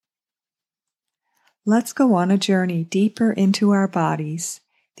Let's go on a journey deeper into our bodies,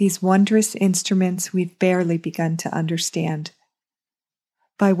 these wondrous instruments we've barely begun to understand.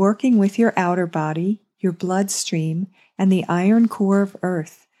 By working with your outer body, your bloodstream, and the iron core of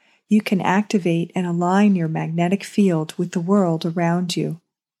Earth, you can activate and align your magnetic field with the world around you.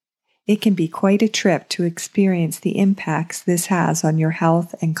 It can be quite a trip to experience the impacts this has on your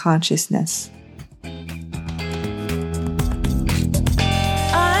health and consciousness.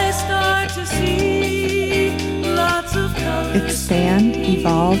 I start to see lots of colors. Expand,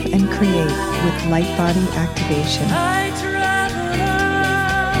 evolve, and create with Light Body Activation. I travel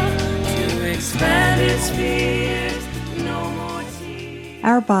to expand its fears. No more tears.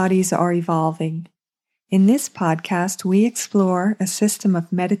 Our bodies are evolving. In this podcast, we explore a system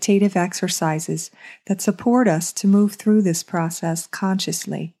of meditative exercises that support us to move through this process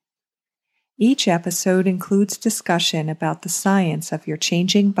consciously. Each episode includes discussion about the science of your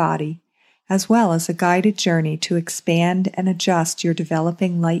changing body, as well as a guided journey to expand and adjust your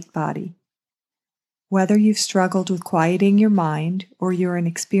developing light body. Whether you've struggled with quieting your mind or you're an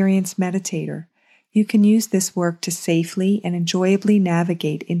experienced meditator, you can use this work to safely and enjoyably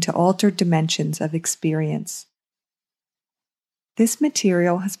navigate into altered dimensions of experience. This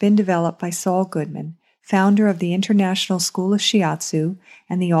material has been developed by Saul Goodman, founder of the International School of Shiatsu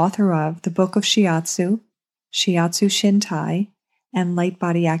and the author of The Book of Shiatsu, Shiatsu Shintai, and Light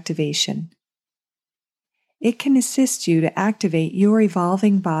Body Activation. It can assist you to activate your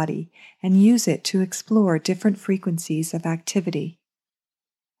evolving body and use it to explore different frequencies of activity.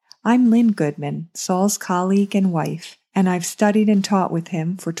 I'm Lynn Goodman, Saul's colleague and wife, and I've studied and taught with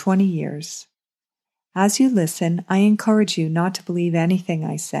him for 20 years. As you listen, I encourage you not to believe anything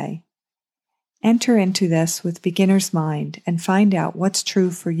I say. Enter into this with beginner's mind and find out what's true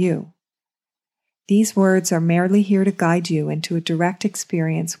for you. These words are merely here to guide you into a direct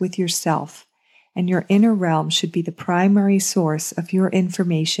experience with yourself, and your inner realm should be the primary source of your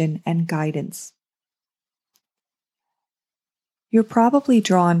information and guidance. You're probably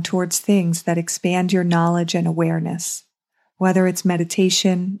drawn towards things that expand your knowledge and awareness, whether it's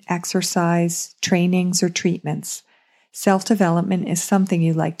meditation, exercise, trainings, or treatments. Self-development is something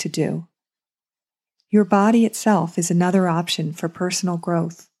you like to do. Your body itself is another option for personal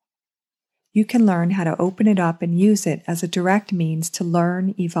growth. You can learn how to open it up and use it as a direct means to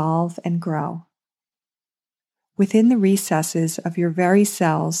learn, evolve, and grow. Within the recesses of your very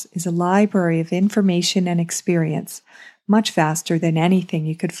cells is a library of information and experience, much vaster than anything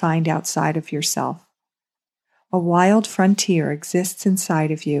you could find outside of yourself. A wild frontier exists inside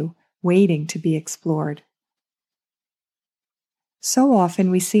of you, waiting to be explored. So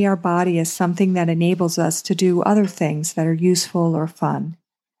often we see our body as something that enables us to do other things that are useful or fun.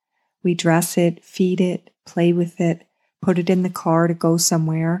 We dress it, feed it, play with it, put it in the car to go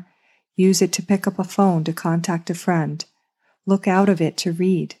somewhere, use it to pick up a phone to contact a friend, look out of it to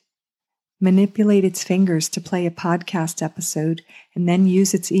read, manipulate its fingers to play a podcast episode, and then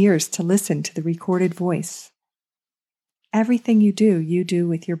use its ears to listen to the recorded voice. Everything you do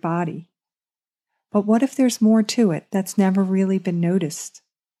with your body. But what if there's more to it that's never really been noticed?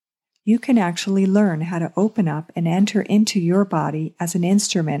 You can actually learn how to open up and enter into your body as an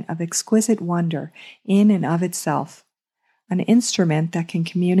instrument of exquisite wonder in and of itself, an instrument that can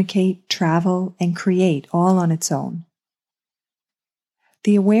communicate, travel, and create all on its own.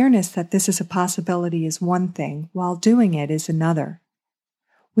 The awareness that this is a possibility is one thing, while doing it is another.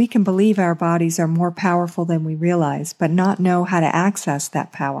 We can believe our bodies are more powerful than we realize, but not know how to access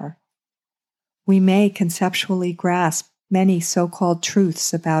that power. We may conceptually grasp many so-called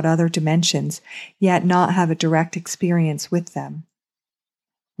truths about other dimensions, yet not have a direct experience with them.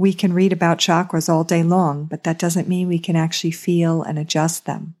 We can read about chakras all day long, but that doesn't mean we can actually feel and adjust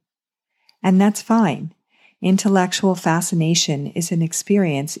them. And that's fine. Intellectual fascination is an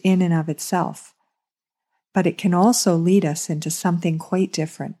experience in and of itself, but it can also lead us into something quite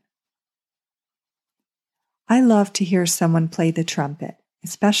different. I love to hear someone play the trumpet,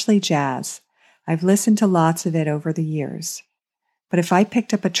 especially jazz. I've listened to lots of it over the years. But if I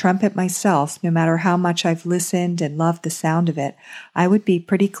picked up a trumpet myself, no matter how much I've listened and loved the sound of it, I would be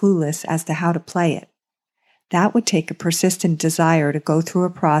pretty clueless as to how to play it. That would take a persistent desire to go through a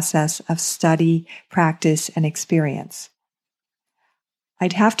process of study, practice, and experience.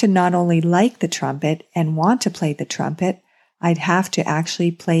 I'd have to not only like the trumpet and want to play the trumpet, I'd have to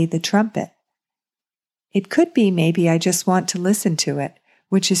actually play the trumpet. It could be maybe I just want to listen to it,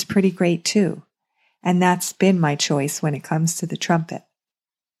 which is pretty great too. And that's been my choice when it comes to the trumpet.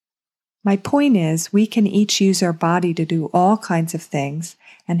 My point is, we can each use our body to do all kinds of things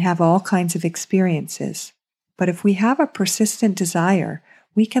and have all kinds of experiences. But if we have a persistent desire,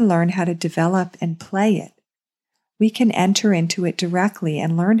 we can learn how to develop and play it. We can enter into it directly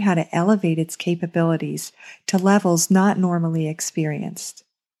and learn how to elevate its capabilities to levels not normally experienced.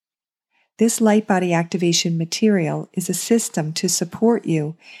 This light body activation material is a system to support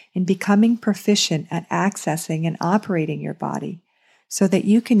you in becoming proficient at accessing and operating your body so that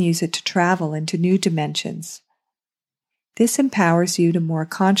you can use it to travel into new dimensions. This empowers you to more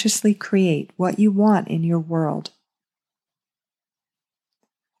consciously create what you want in your world.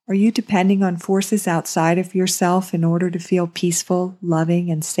 Are you depending on forces outside of yourself in order to feel peaceful, loving,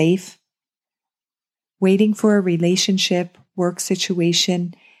 and safe? Waiting for a relationship, work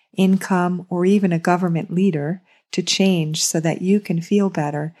situation, income, or even a government leader to change so that you can feel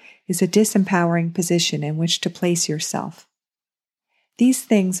better is a disempowering position in which to place yourself. These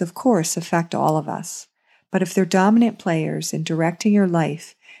things, of course, affect all of us, but if they're dominant players in directing your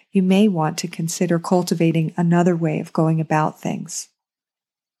life, you may want to consider cultivating another way of going about things.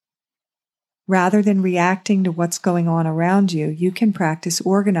 Rather than reacting to what's going on around you, you can practice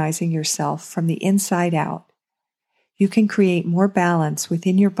organizing yourself from the inside out. You can create more balance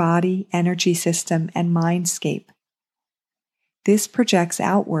within your body, energy system, and mindscape. This projects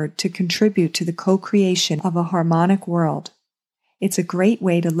outward to contribute to the co-creation of a harmonic world. It's a great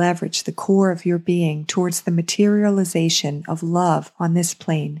way to leverage the core of your being towards the materialization of love on this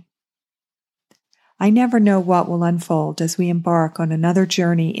plane. I never know what will unfold as we embark on another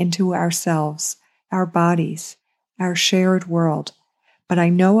journey into ourselves, our bodies, our shared world, but I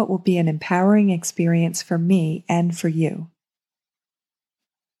know it will be an empowering experience for me and for you.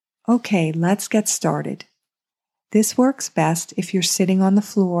 Okay, let's get started. This works best if you're sitting on the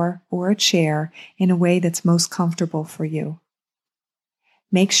floor or a chair in a way that's most comfortable for you.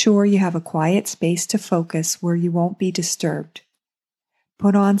 Make sure you have a quiet space to focus where you won't be disturbed.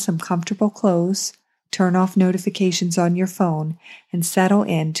 Put on some comfortable clothes, turn off notifications on your phone, and settle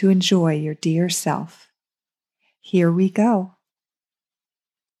in to enjoy your dear self. Here we go.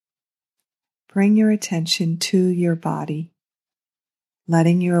 Bring your attention to your body,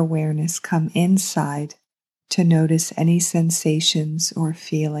 letting your awareness come inside to notice any sensations or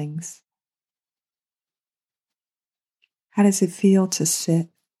feelings. How does it feel to sit?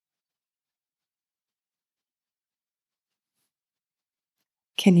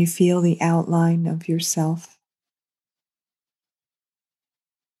 Can you feel the outline of yourself?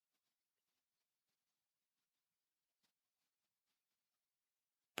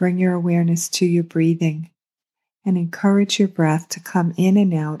 Bring your awareness to your breathing and encourage your breath to come in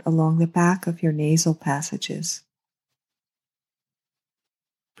and out along the back of your nasal passages.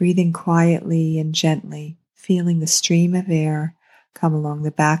 Breathing quietly and gently, feeling the stream of air come along the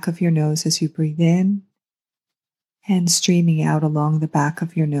back of your nose as you breathe in and streaming out along the back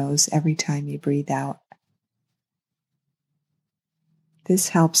of your nose every time you breathe out. This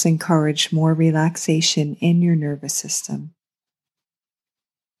helps encourage more relaxation in your nervous system.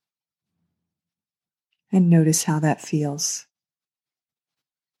 And notice how that feels.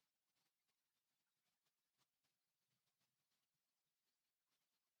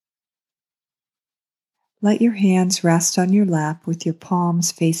 Let your hands rest on your lap with your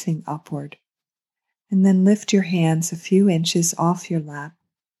palms facing upward, and then lift your hands a few inches off your lap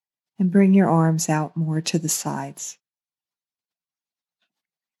and bring your arms out more to the sides.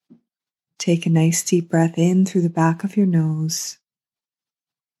 Take a nice deep breath in through the back of your nose,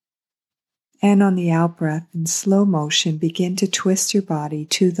 and on the out breath in slow motion, begin to twist your body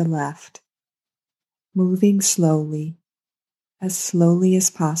to the left, moving slowly as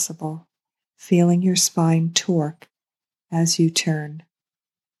possible, feeling your spine torque as you turn.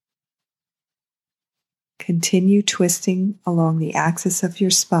 Continue twisting along the axis of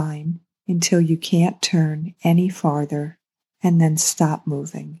your spine until you can't turn any farther, and then stop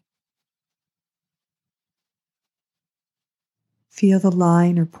moving. Feel the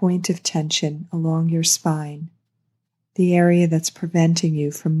line or point of tension along your spine, the area that's preventing you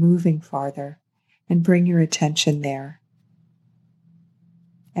from moving farther, and bring your attention there.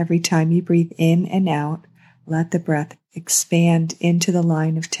 Every time you breathe in and out, let the breath expand into the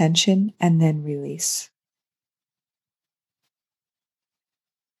line of tension and then release.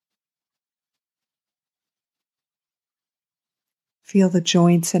 Feel the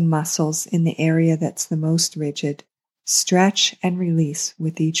joints and muscles in the area that's the most rigid. Stretch and release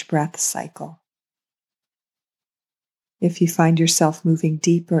with each breath cycle. If you find yourself moving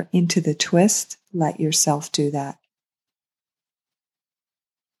deeper into the twist, let yourself do that.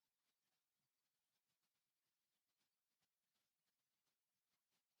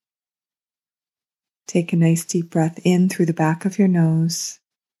 Take a nice deep breath in through the back of your nose,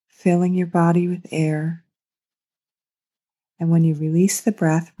 filling your body with air. And when you release the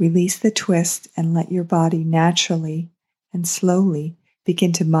breath, release the twist and let your body naturally and slowly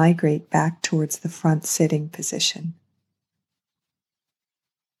begin to migrate back towards the front sitting position.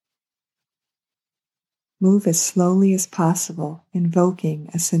 Move as slowly as possible, invoking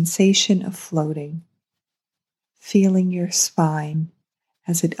a sensation of floating, feeling your spine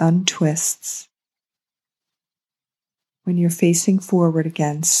as it untwists. When you're facing forward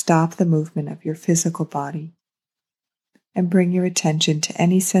again, stop the movement of your physical body and bring your attention to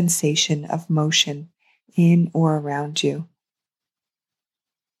any sensation of motion in or around you.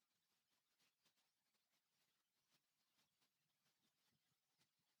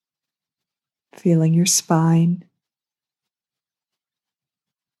 Feeling your spine,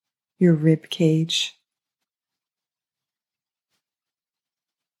 your rib cage,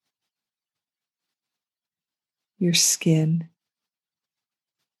 your skin.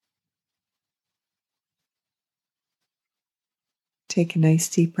 Take a nice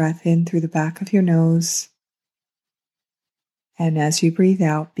deep breath in through the back of your nose. And as you breathe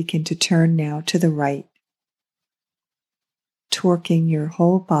out, begin to turn now to the right, torquing your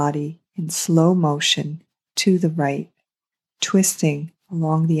whole body in slow motion to the right, twisting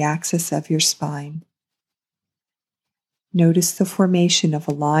along the axis of your spine. Notice the formation of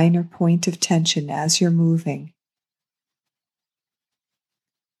a line or point of tension as you're moving.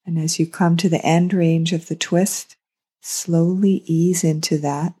 And as you come to the end range of the twist, slowly ease into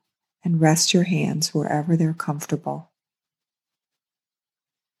that and rest your hands wherever they're comfortable.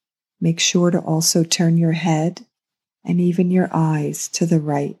 Make sure to also turn your head and even your eyes to the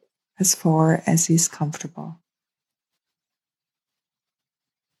right as far as is comfortable.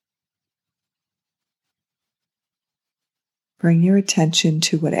 Bring your attention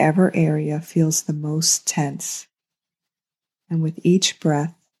to whatever area feels the most tense. And with each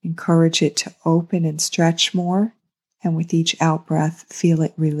breath, encourage it to open and stretch more. And with each out-breath, feel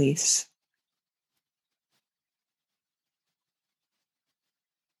it release.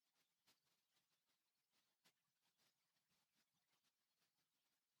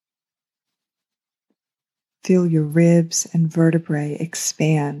 Feel your ribs and vertebrae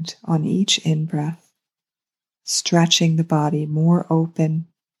expand on each in-breath, stretching the body more open.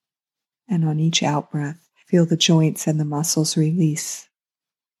 And on each out-breath, feel the joints and the muscles release.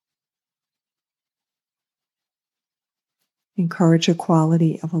 Encourage a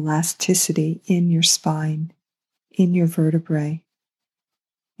quality of elasticity in your spine, in your vertebrae,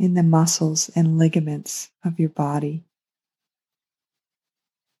 in the muscles and ligaments of your body.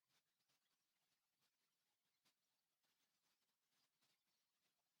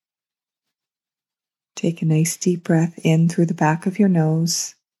 Take a nice deep breath in through the back of your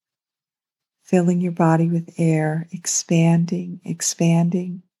nose, filling your body with air, expanding,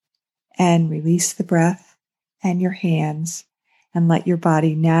 and release the breath and your hands and let your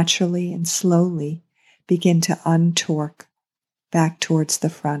body naturally and slowly begin to untorque back towards the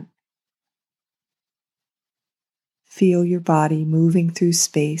front. Feel your body moving through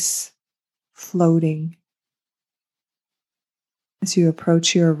space, floating. As you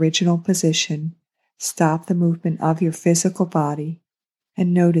approach your original position, stop the movement of your physical body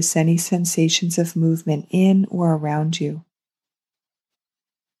and notice any sensations of movement in or around you.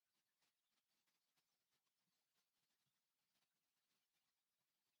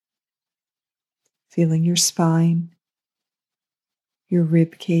 Feeling your spine, your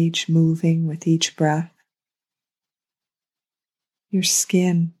rib cage moving with each breath, your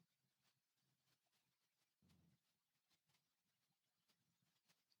skin,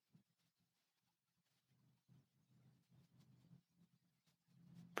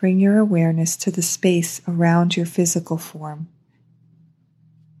 bring your awareness to the space around your physical form,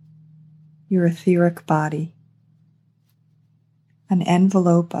 your etheric body, an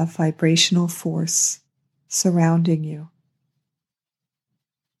envelope of vibrational force surrounding you.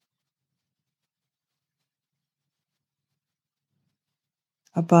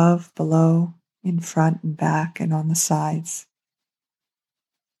 Above, below, in front and back, and on the sides.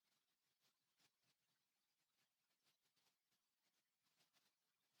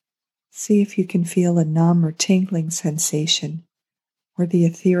 See if you can feel a numb or tingling sensation where the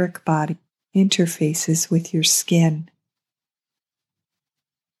etheric body interfaces with your skin.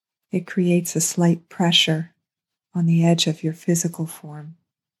 It creates a slight pressure on the edge of your physical form.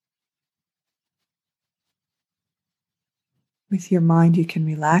 With your mind, you can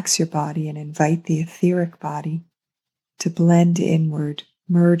relax your body and invite the etheric body to blend inward,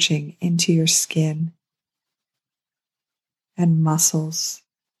 merging into your skin and muscles.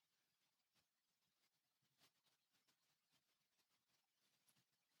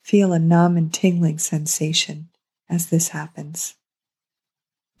 Feel a numb and tingling sensation as this happens.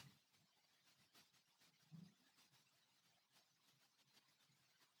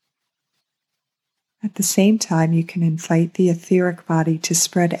 At the same time, you can invite the etheric body to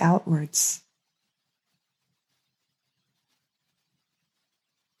spread outwards.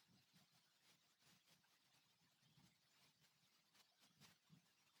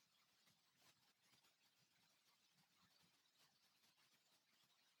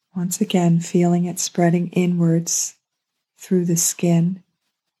 Once again, feeling it spreading inwards through the skin,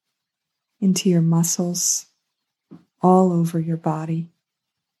 into your muscles, all over your body,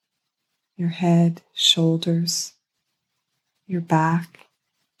 your head, shoulders, your back,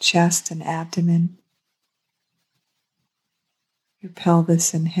 chest and abdomen, your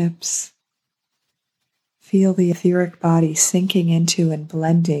pelvis and hips. Feel the etheric body sinking into and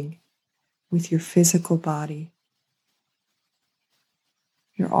blending with your physical body,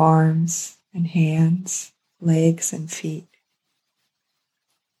 your arms and hands, legs and feet.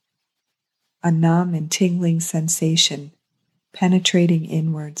 A numb and tingling sensation penetrating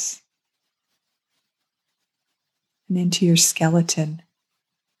inwards and into your skeleton,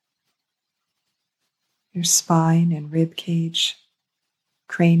 your spine and rib cage,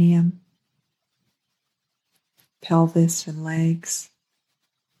 cranium, pelvis and legs.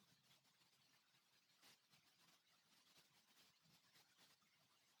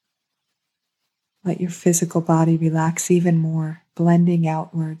 Let your physical body relax even more, blending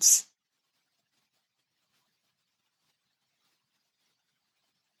outwards.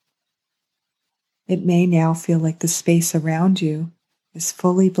 It may now feel like the space around you is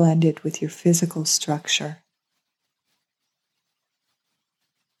fully blended with your physical structure,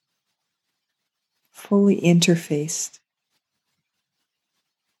 fully interfaced.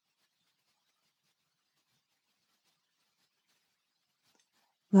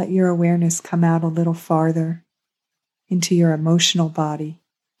 Let your awareness come out a little farther into your emotional body.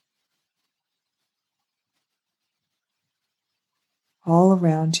 All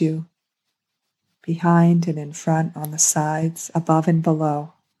around you, behind and in front, on the sides, above and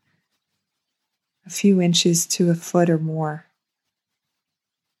below, a few inches to a foot or more.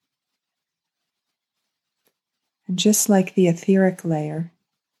 And just like the etheric layer,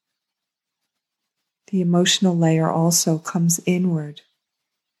 the emotional layer also comes inward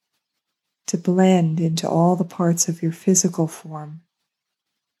to blend into all the parts of your physical form,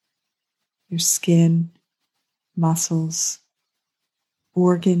 your skin, muscles,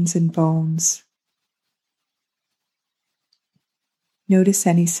 organs, and bones. Notice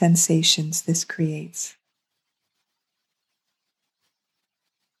any sensations this creates.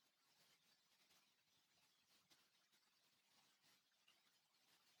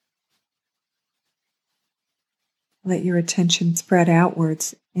 Let your attention spread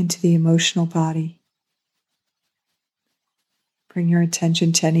outwards into the emotional body. Bring your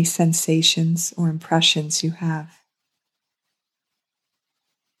attention to any sensations or impressions you have.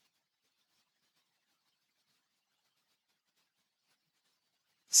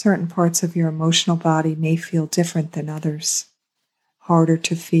 Certain parts of your emotional body may feel different than others, harder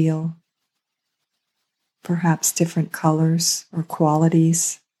to feel, perhaps different colors or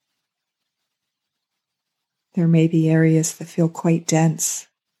qualities. There may be areas that feel quite dense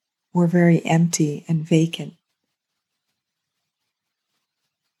or very empty and vacant.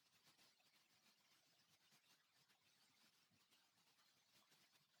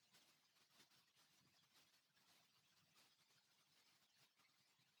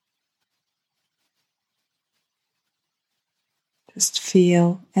 Just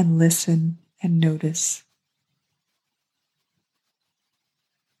feel and listen and notice.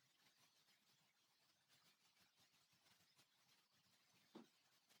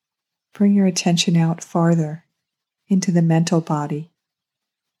 Bring your attention out farther into the mental body.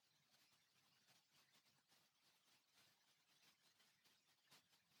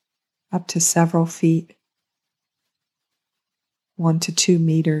 Up to several feet, 1 to 2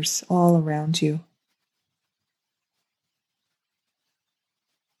 meters all around you.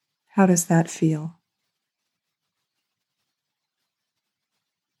 How does that feel?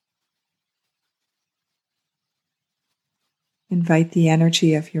 Invite the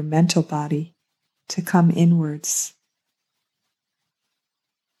energy of your mental body to come inwards.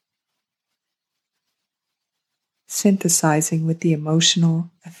 Synthesizing with the emotional,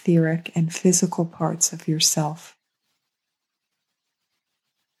 etheric, and physical parts of yourself.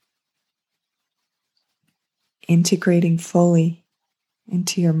 Integrating fully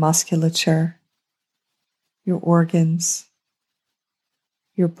into your musculature, your organs,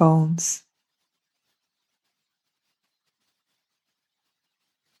 your bones.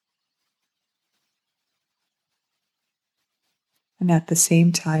 and at the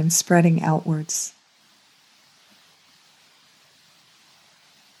same time spreading outwards.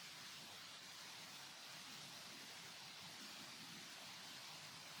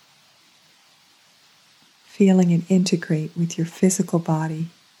 Feeling it integrate with your physical body,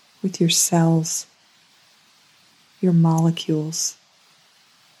 with your cells, your molecules.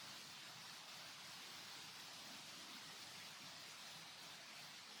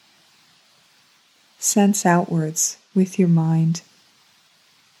 Sense outwards with your mind,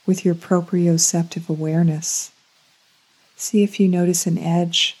 with your proprioceptive awareness. See if you notice an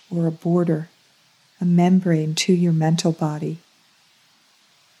edge or a border, a membrane to your mental body.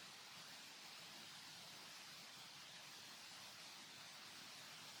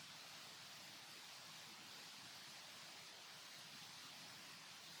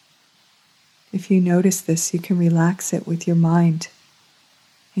 If you notice this, you can relax it with your mind.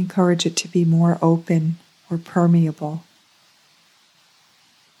 Encourage it to be more open or permeable.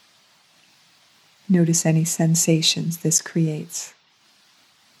 Notice any sensations this creates.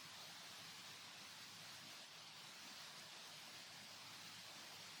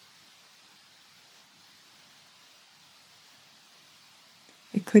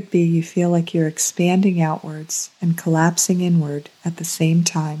 It could be you feel like you're expanding outwards and collapsing inward at the same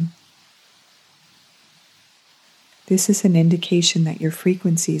time. This is an indication that your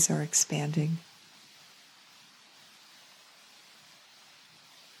frequencies are expanding.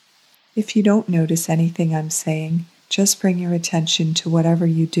 If you don't notice anything I'm saying, just bring your attention to whatever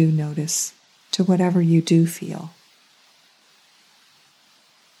you do notice, to whatever you do feel.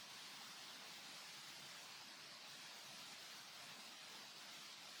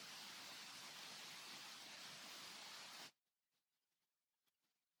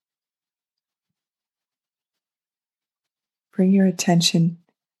 Bring your attention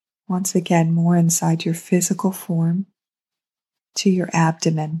once again more inside your physical form, to your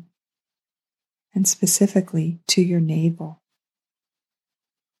abdomen, and specifically to your navel.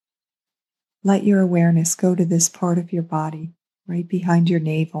 Let your awareness go to this part of your body, right behind your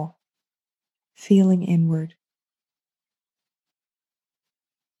navel, feeling inward,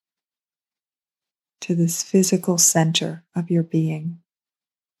 to this physical center of your being.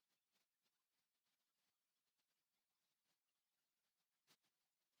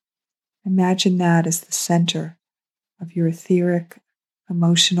 Imagine that as the center of your etheric,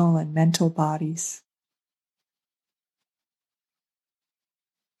 emotional, and mental bodies.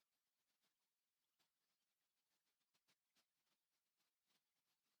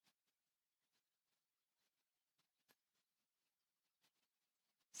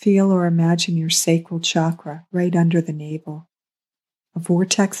 Feel or imagine your sacral chakra right under the navel, a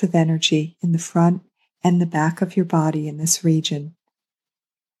vortex of energy in the front and the back of your body in this region.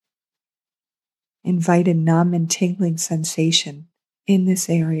 Invite a numb and tingling sensation in this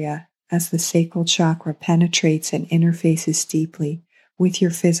area as the sacral chakra penetrates and interfaces deeply with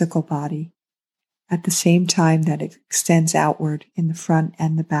your physical body at the same time that it extends outward in the front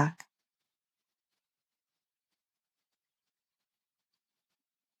and the back.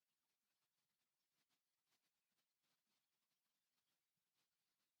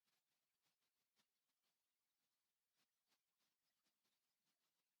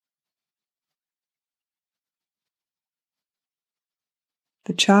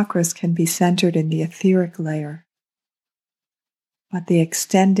 The chakras can be centered in the etheric layer, but they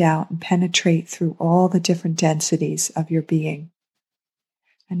extend out and penetrate through all the different densities of your being.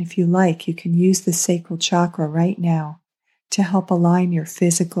 And if you like, you can use the sacral chakra right now to help align your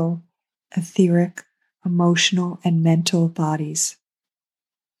physical, etheric, emotional, and mental bodies.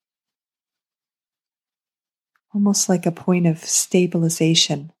 Almost like a point of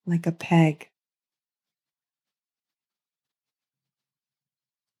stabilization, like a peg.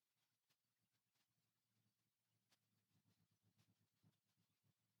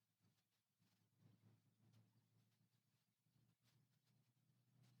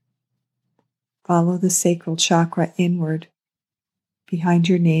 Follow the sacral chakra inward, behind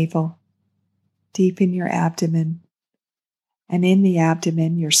your navel, deep in your abdomen, and in the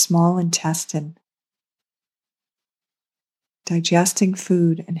abdomen, your small intestine, digesting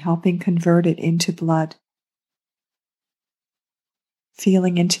food and helping convert it into blood.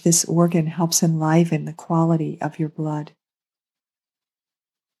 Feeling into this organ helps enliven the quality of your blood.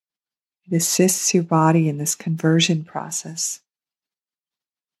 It assists your body in this conversion process.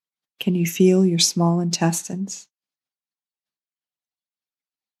 Can you feel your small intestines?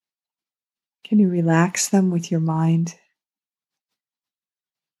 Can you relax them with your mind?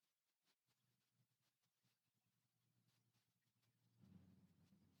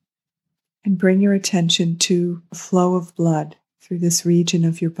 And bring your attention to the flow of blood through this region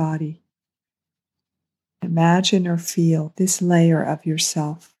of your body. Imagine or feel this layer of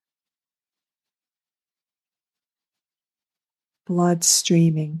yourself. Blood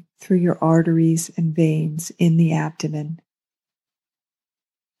streaming through your arteries and veins in the abdomen.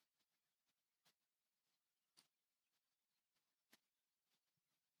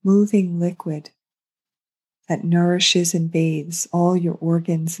 Moving liquid that nourishes and bathes all your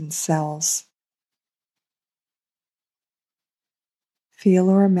organs and cells. Feel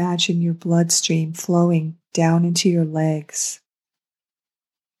or imagine your bloodstream flowing down into your legs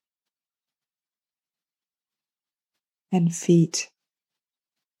and feet.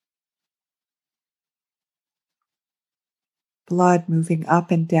 Blood moving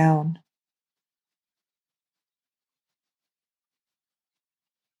up and down.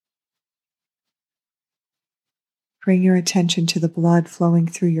 Bring your attention to the blood flowing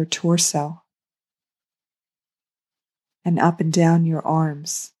through your torso and up and down your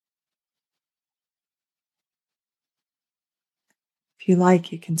arms. If you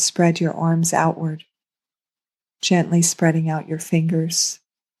like, you can spread your arms outward, gently spreading out your fingers,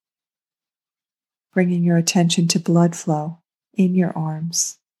 bringing your attention to blood flow in your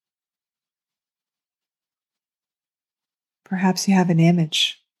arms. Perhaps you have an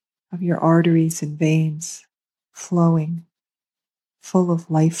image of your arteries and veins flowing, full of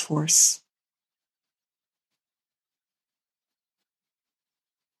life force.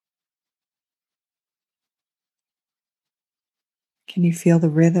 Can you feel the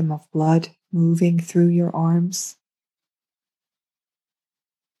rhythm of blood moving through your arms?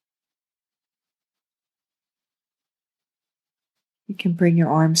 You can bring your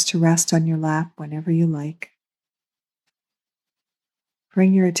arms to rest on your lap whenever you like.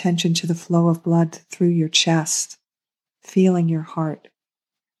 Bring your attention to the flow of blood through your chest, feeling your heart,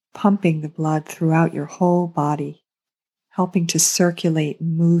 pumping the blood throughout your whole body, helping to circulate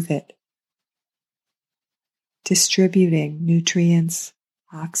and move it, distributing nutrients,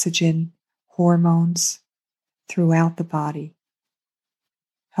 oxygen, hormones throughout the body,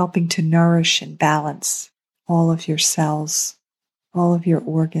 helping to nourish and balance all of your cells, all of your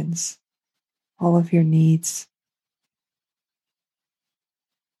organs, all of your needs.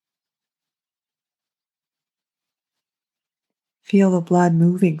 Feel the blood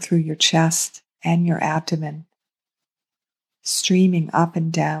moving through your chest and your abdomen, streaming up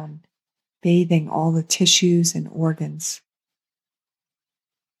and down, bathing all the tissues and organs.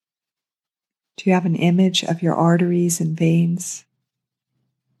 Do you have an image of your arteries and veins,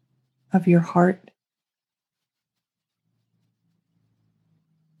 of your heart?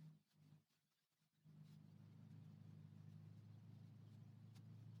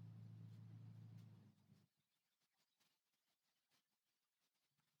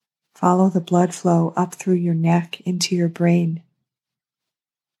 Follow the blood flow up through your neck into your brain,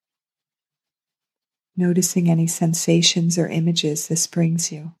 noticing any sensations or images this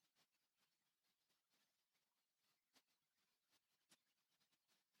brings you.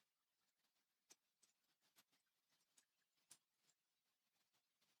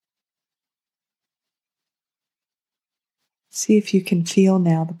 See if you can feel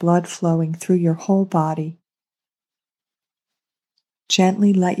now the blood flowing through your whole body.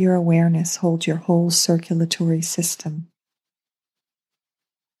 Gently let your awareness hold your whole circulatory system,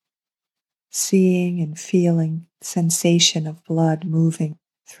 seeing and feeling sensation of blood moving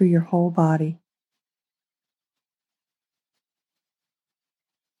through your whole body.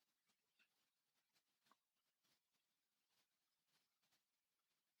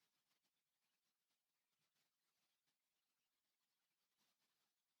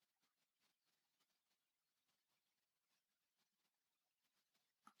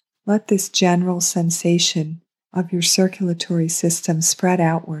 Let this general sensation of your circulatory system spread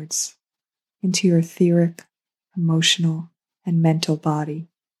outwards into your etheric, emotional, and mental body.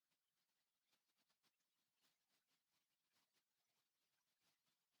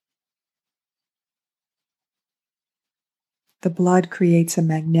 The blood creates a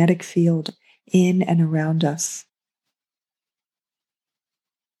magnetic field in and around us.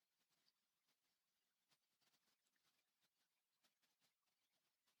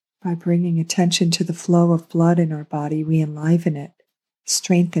 By bringing attention to the flow of blood in our body, we enliven it,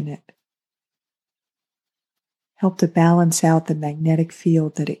 strengthen it, help to balance out the magnetic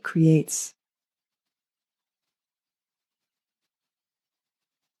field that it creates.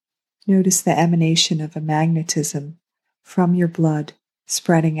 Notice the emanation of a magnetism from your blood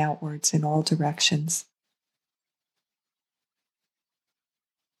spreading outwards in all directions.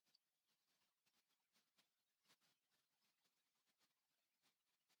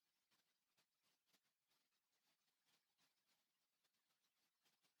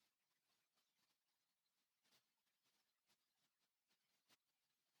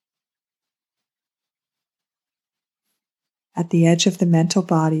 At the edge of the mental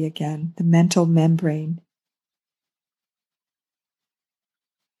body again, the mental membrane.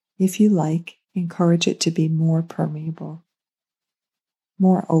 If you like, encourage it to be more permeable,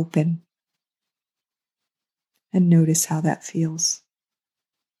 more open, and notice how that feels.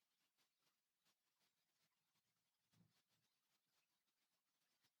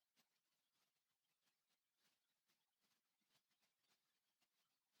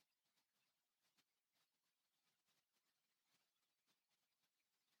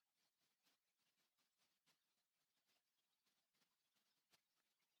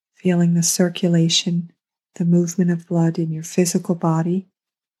 Feeling the circulation, the movement of blood in your physical body,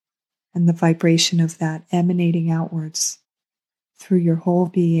 and the vibration of that emanating outwards through your whole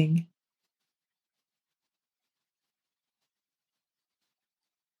being.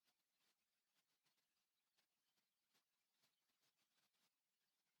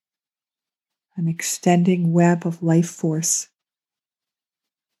 An extending web of life force.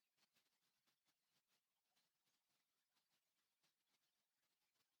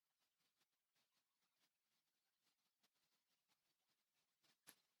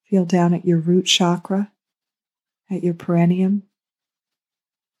 Feel down at your root chakra, at your perineum,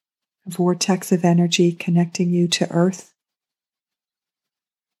 a vortex of energy connecting you to earth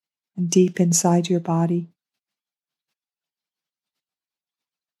and deep inside your body.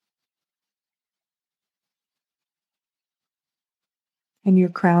 And your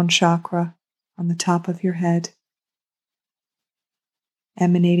crown chakra on the top of your head,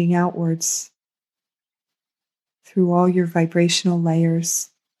 emanating outwards through all your vibrational layers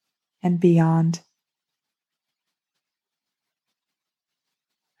and beyond,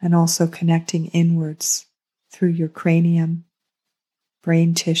 and also connecting inwards through your cranium,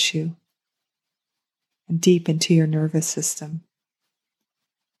 brain tissue, and deep into your nervous system.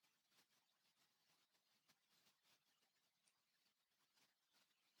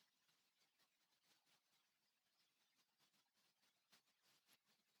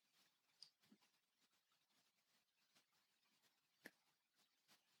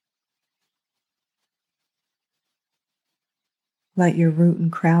 Let your root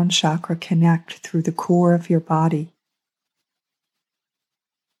and crown chakra connect through the core of your body.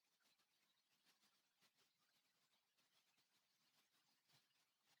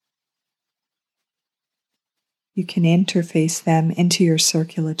 You can interface them into your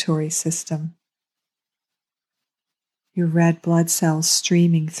circulatory system, your red blood cells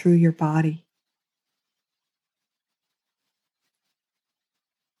streaming through your body,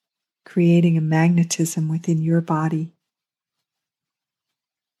 creating a magnetism within your body.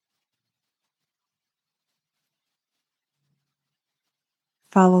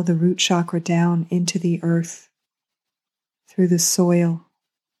 Follow the root chakra down into the earth, through the soil,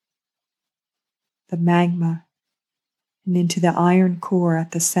 the magma, and into the iron core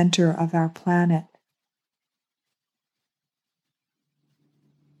at the center of our planet.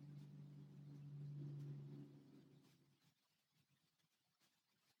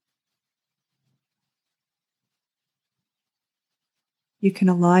 You can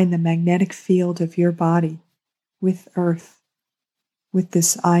align the magnetic field of your body with Earth, with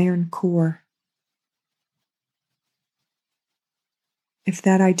this iron core. If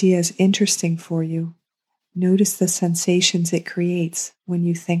that idea is interesting for you, notice the sensations it creates when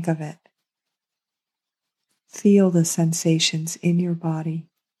you think of it. Feel the sensations in your body,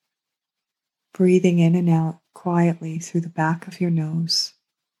 breathing in and out quietly through the back of your nose.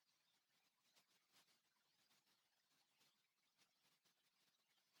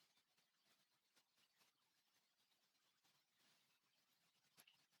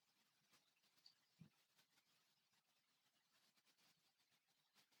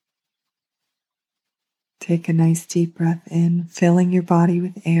 Take a nice deep breath in, filling your body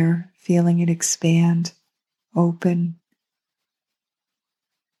with air, feeling it expand, open.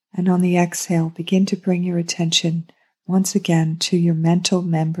 And on the exhale, begin to bring your attention once again to your mental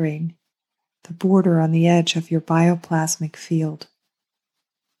membrane, the border on the edge of your bioplasmic field.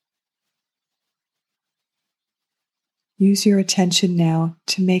 Use your attention now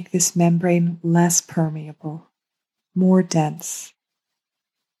to make this membrane less permeable, more dense.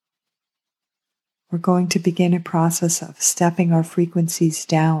 We're going to begin a process of stepping our frequencies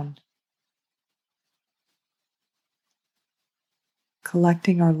down,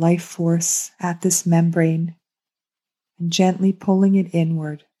 collecting our life force at this membrane and gently pulling it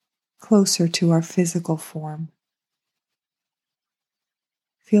inward, closer to our physical form.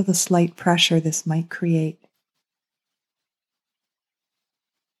 Feel the slight pressure this might create.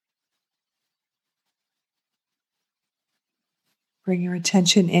 Bring your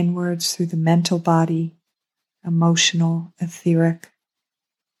attention inwards through the mental body, emotional, etheric,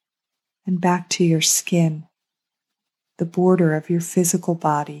 and back to your skin, the border of your physical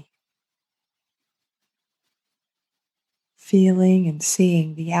body. Feeling and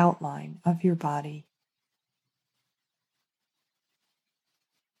seeing the outline of your body.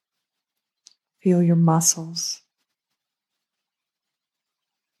 Feel your muscles,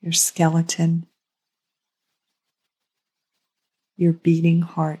 your skeleton, your beating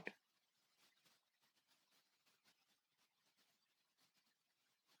heart.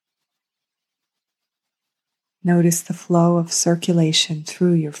 Notice the flow of circulation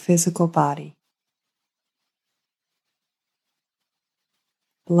through your physical body.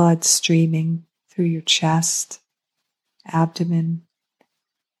 Blood streaming through your chest, abdomen,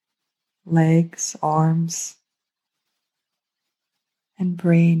 legs, arms, and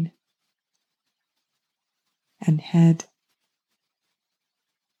brain and head.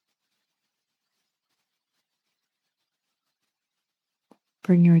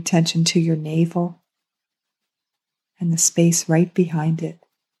 Bring your attention to your navel and the space right behind it,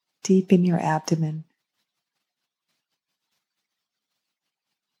 deep in your abdomen.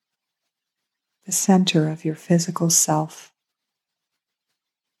 The center of your physical self.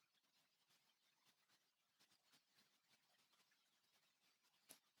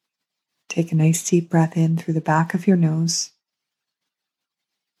 Take a nice deep breath in through the back of your nose.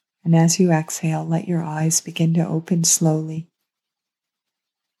 And as you exhale, let your eyes begin to open slowly,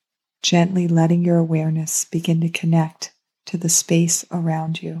 gently letting your awareness begin to connect to the space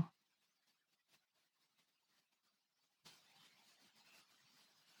around you.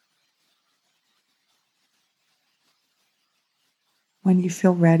 When you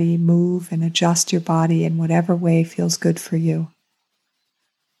feel ready, move and adjust your body in whatever way feels good for you.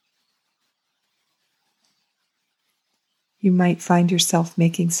 You might find yourself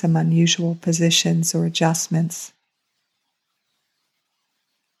making some unusual positions or adjustments.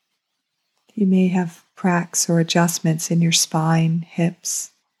 You may have cracks or adjustments in your spine, hips,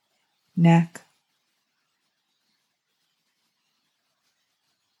 neck.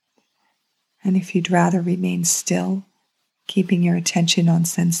 And if you'd rather remain still, keeping your attention on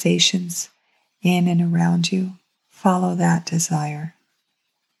sensations in and around you, follow that desire.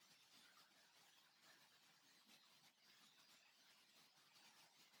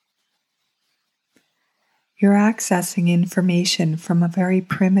 You're accessing information from a very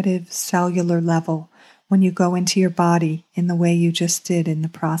primitive cellular level when you go into your body in the way you just did in the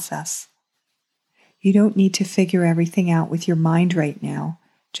process. You don't need to figure everything out with your mind right now.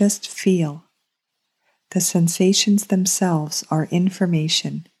 Just feel. The sensations themselves are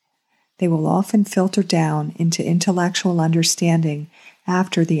information. They will often filter down into intellectual understanding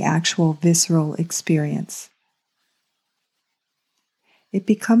after the actual visceral experience. It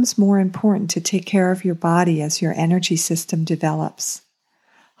becomes more important to take care of your body as your energy system develops.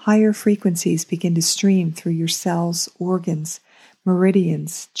 Higher frequencies begin to stream through your cells, organs,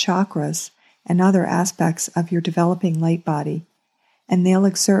 meridians, chakras, and other aspects of your developing light body, and they'll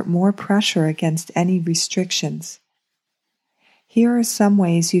exert more pressure against any restrictions. Here are some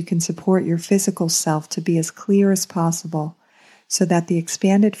ways you can support your physical self to be as clear as possible so that the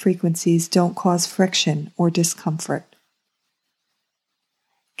expanded frequencies don't cause friction or discomfort.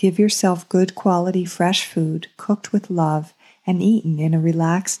 Give yourself good quality fresh food cooked with love and eaten in a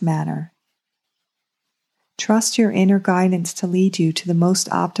relaxed manner. Trust your inner guidance to lead you to the most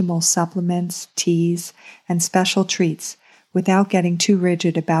optimal supplements, teas, and special treats without getting too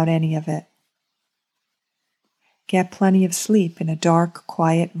rigid about any of it. Get plenty of sleep in a dark,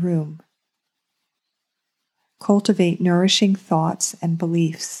 quiet room. Cultivate nourishing thoughts and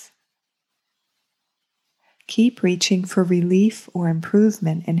beliefs. Keep reaching for relief or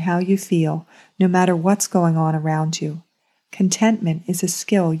improvement in how you feel, no matter what's going on around you. Contentment is a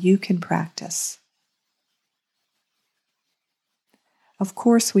skill you can practice. Of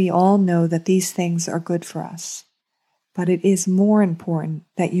course, we all know that these things are good for us, but it is more important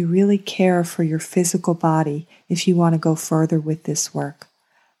that you really care for your physical body if you want to go further with this work.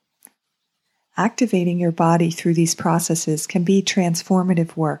 Activating your body through these processes can be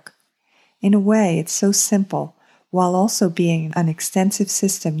transformative work. In a way, it's so simple, while also being an extensive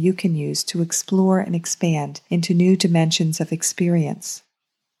system you can use to explore and expand into new dimensions of experience.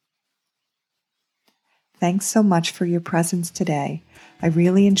 Thanks so much for your presence today. I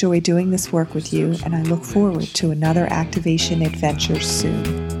really enjoy doing this work with you, and I look forward to another activation adventure soon.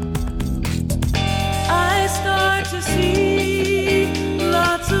 I start to see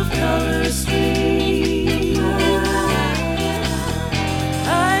lots of colors stream.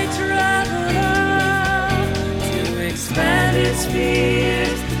 I travel out to expanded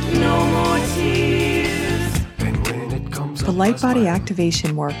spheres, no more tears. The light body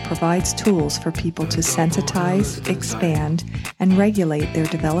activation work provides tools for people to sensitize, expand, and regulate their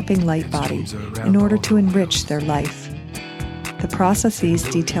developing light body in order to enrich their life. The processes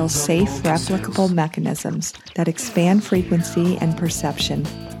detail safe, replicable mechanisms that expand frequency and perception.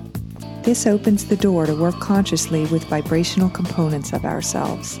 This opens the door to work consciously with vibrational components of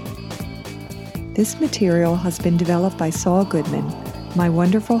ourselves. This material has been developed by Saul Goodman, my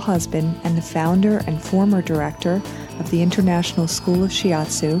wonderful husband and the founder and former director of the International School of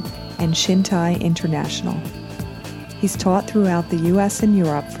Shiatsu and Shintai International. He's taught throughout the U.S. and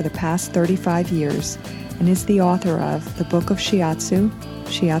Europe for the past 35 years and is the author of The Book of Shiatsu,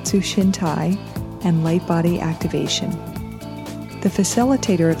 Shiatsu Shintai, and Light Body Activation. The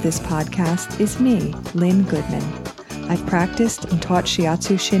facilitator of this podcast is me, Lynn Goodman. I've practiced and taught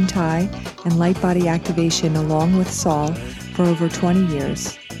Shiatsu Shintai and Light Body Activation along with Saul for over 20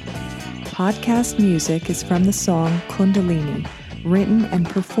 years. Podcast music is from the song Kundalini, written and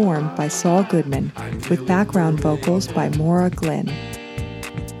performed by Saul Goodman, with background vocals by Maura Glynn.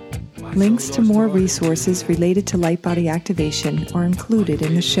 Links to more resources related to light body activation are included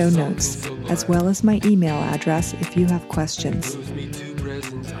in the show notes, as well as my email address if you have questions.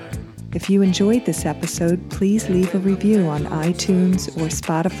 If you enjoyed this episode, please leave a review on iTunes or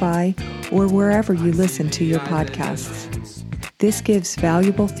Spotify or wherever you listen to your podcasts. This gives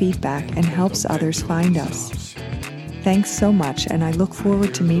valuable feedback and helps others find us. Thanks so much, and I look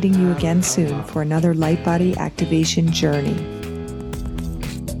forward to meeting you again soon for another light body activation journey.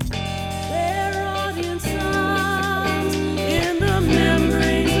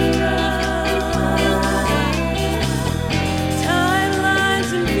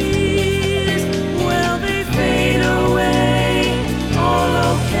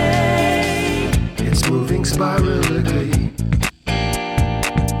 Spirally,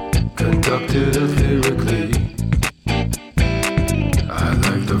 conducted etherically. I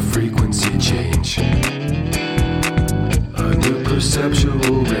like the frequency change, a new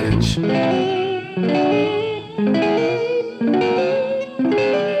perceptual range.